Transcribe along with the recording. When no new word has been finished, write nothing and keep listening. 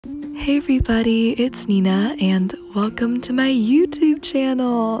Hey everybody, it's Nina and welcome to my YouTube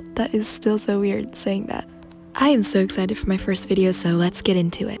channel. That is still so weird saying that. I am so excited for my first video, so let's get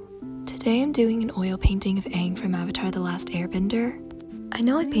into it. Today I'm doing an oil painting of Aang from Avatar The Last Airbender. I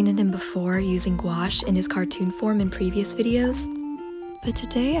know I painted him before using gouache in his cartoon form in previous videos, but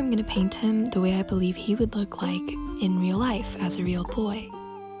today I'm going to paint him the way I believe he would look like in real life as a real boy.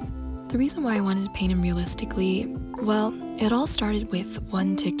 The reason why I wanted to paint him realistically, well, it all started with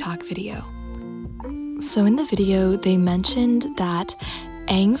one TikTok video. So in the video, they mentioned that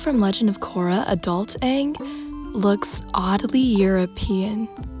Aang from Legend of Korra, adult Aang, looks oddly European.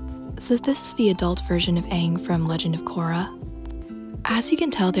 So this is the adult version of Aang from Legend of Korra. As you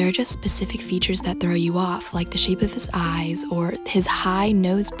can tell, there are just specific features that throw you off, like the shape of his eyes or his high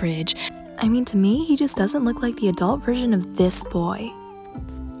nose bridge. I mean, to me, he just doesn't look like the adult version of this boy.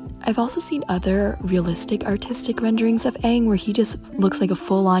 I've also seen other realistic artistic renderings of Aang where he just looks like a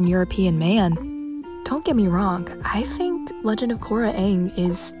full-on European man. Don't get me wrong, I think Legend of Korra Aang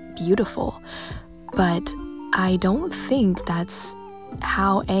is beautiful, but I don't think that's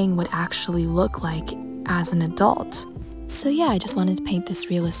how Aang would actually look like as an adult. So yeah, I just wanted to paint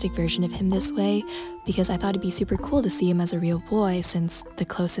this realistic version of him this way because I thought it'd be super cool to see him as a real boy, since the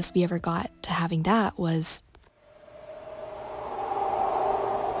closest we ever got to having that was...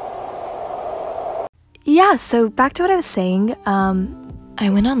 Yeah, so back to what I was saying, I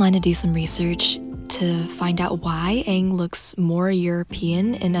went online to do some research to find out why Aang looks more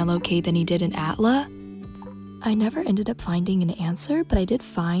European in LOK than he did in Atla. I never ended up finding an answer, but I did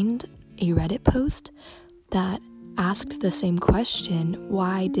find a Reddit post that asked the same question: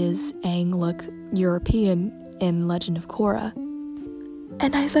 why does Aang look European in Legend of Korra?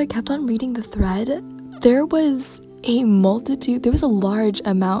 And as I kept on reading the thread, there was a large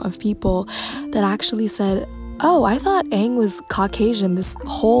amount of people that actually said, oh, I thought Aang was Caucasian this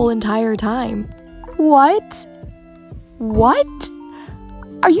whole entire time. What? What?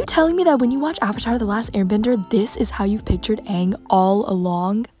 Are you telling me that when you watch Avatar The Last Airbender, this is how you've pictured Aang all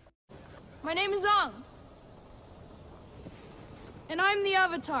along? My name is Aang, and I'm the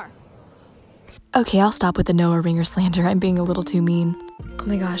Avatar. Okay, I'll stop with the Noah Ringer slander. I'm being a little too mean. Oh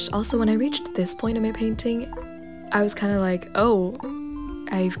my gosh, also when I reached this point in my painting, I was kind of like, oh,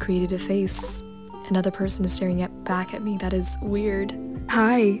 I've created a face. Another person is staring back at me. That is weird.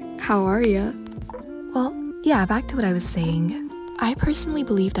 Hi, how are ya? Well, yeah, back to what I was saying. I personally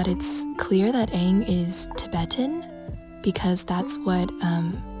believe that it's clear that Aang is Tibetan because that's what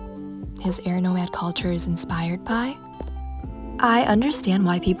his air nomad culture is inspired by. I understand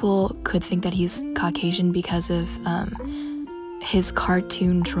why people could think that he's Caucasian because of his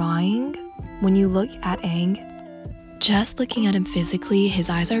cartoon drawing. When you look at Aang, just looking at him physically, his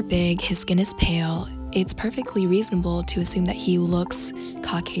eyes are big, his skin is pale. It's perfectly reasonable to assume that he looks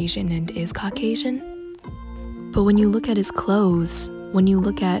Caucasian and is Caucasian. But when you look at his clothes, when you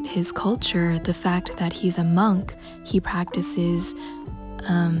look at his culture, the fact that he's a monk, he practices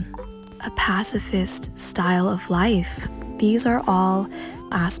a pacifist style of life. These are all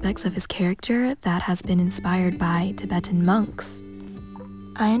aspects of his character that has been inspired by Tibetan monks.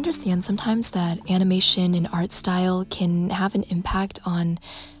 I understand sometimes that animation and art style can have an impact on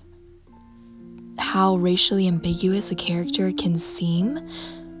how racially ambiguous a character can seem,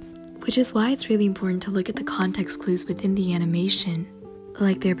 which is why it's really important to look at the context clues within the animation,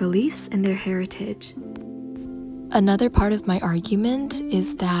 like their beliefs and their heritage. Another part of my argument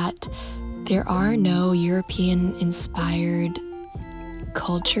is that there are no European-inspired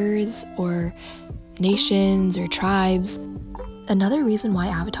cultures or nations or tribes. Another reason why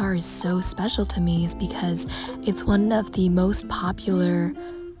Avatar is so special to me is because it's one of the most popular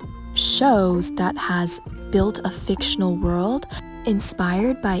shows that has built a fictional world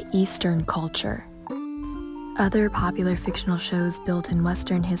inspired by Eastern culture. Other popular fictional shows built in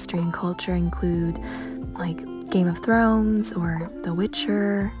Western history and culture include like Game of Thrones or The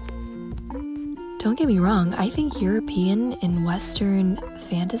Witcher. Don't get me wrong, I think European and Western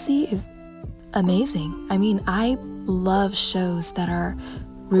fantasy is amazing. I mean, I love shows that are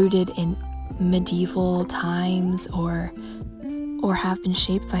rooted in medieval times or have been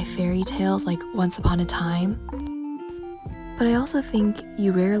shaped by fairy tales like Once Upon a Time. But I also think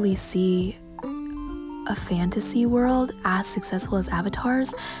you rarely see a fantasy world as successful as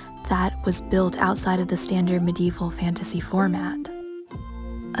Avatar's that was built outside of the standard medieval fantasy format.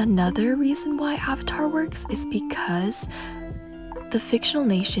 Another reason why Avatar works is because the fictional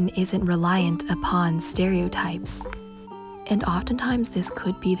nation isn't reliant upon stereotypes. And oftentimes this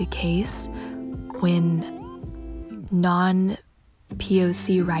could be the case when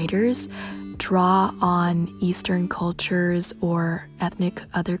non-POC writers draw on Eastern cultures or ethnic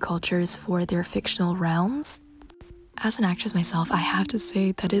other cultures for their fictional realms. As an actress myself, I have to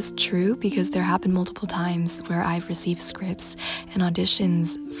say that is true because there have been multiple times where I've received scripts and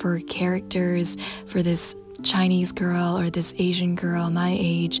auditions for characters for this Chinese girl or this Asian girl my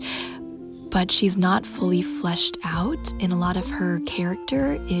age, but she's not fully fleshed out, and a lot of her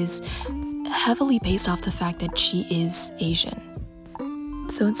character is heavily based off the fact that she is Asian.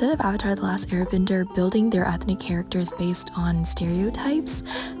 So instead of Avatar: The Last Airbender building their ethnic characters based on stereotypes,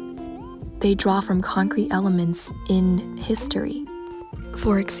 they draw from concrete elements in history.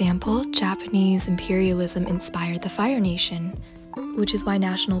 For example, Japanese imperialism inspired the Fire Nation, which is why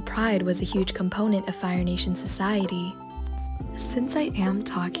national pride was a huge component of Fire Nation society. Since I am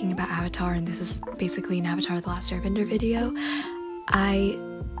talking about Avatar, and this is basically an Avatar: The Last Airbender video, I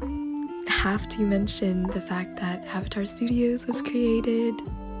have to mention the fact that Avatar Studios was created.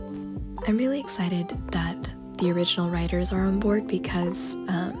 I'm really excited that the original writers are on board because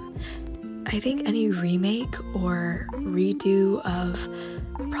I think any remake or redo of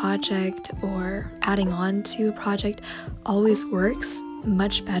a project or adding on to a project always works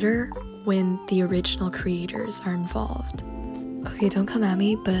much better when the original creators are involved. Okay, don't come at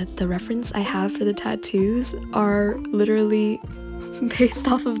me, but the reference I have for the tattoos are literally based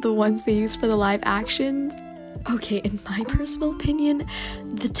off of the ones they used for the live action. Okay, in my personal opinion,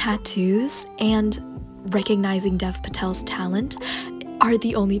 the tattoos and recognizing Dev Patel's talent are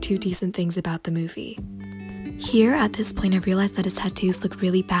the only two decent things about the movie. Here, at this point, I realized that his tattoos look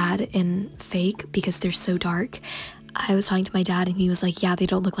really bad and fake because they're so dark. I was talking to my dad and he was like, yeah, they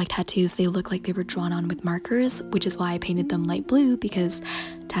don't look like tattoos, they look like they were drawn on with markers, which is why I painted them light blue because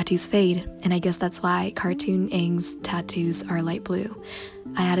tattoos fade, and I guess that's why cartoon Aang's tattoos are light blue.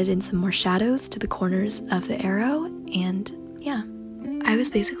 I added in some more shadows to the corners of the arrow, and yeah. I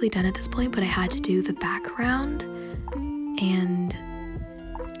was basically done at this point, but I had to do the background, and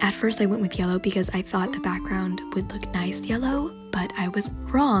at first I went with yellow because I thought the background would look nice yellow, but I was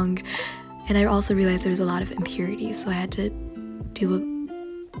wrong. And I also realized there was a lot of impurities, so I had to do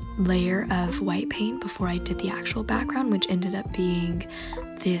a layer of white paint before I did the actual background, which ended up being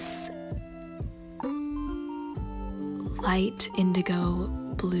this light indigo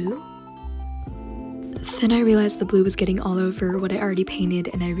blue. Then I realized the blue was getting all over what I already painted,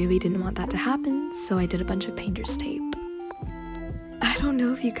 and I really didn't want that to happen, so I did a bunch of painter's tape. I don't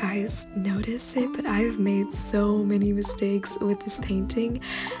know if you guys notice it, but I've made so many mistakes with this painting.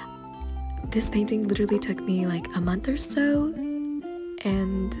 This painting literally took me like a month or so,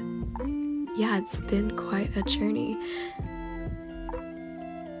 and yeah, it's been quite a journey.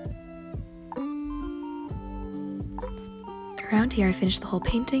 Around here I finished the whole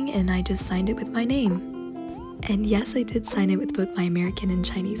painting and I just signed it with my name. And yes, I did sign it with both my American and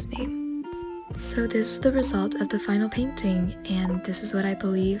Chinese name. So this is the result of the final painting, and this is what I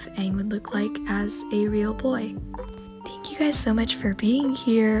believe Aang would look like as a real boy. Thank you guys so much for being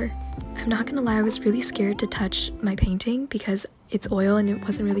here. I'm not gonna lie, I was really scared to touch my painting because it's oil and it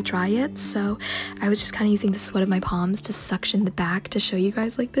wasn't really dry yet, so I was just kind of using the sweat of my palms to suction the back to show you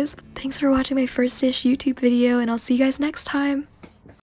guys like this. Thanks for watching my first-ish YouTube video, and I'll see you guys next time!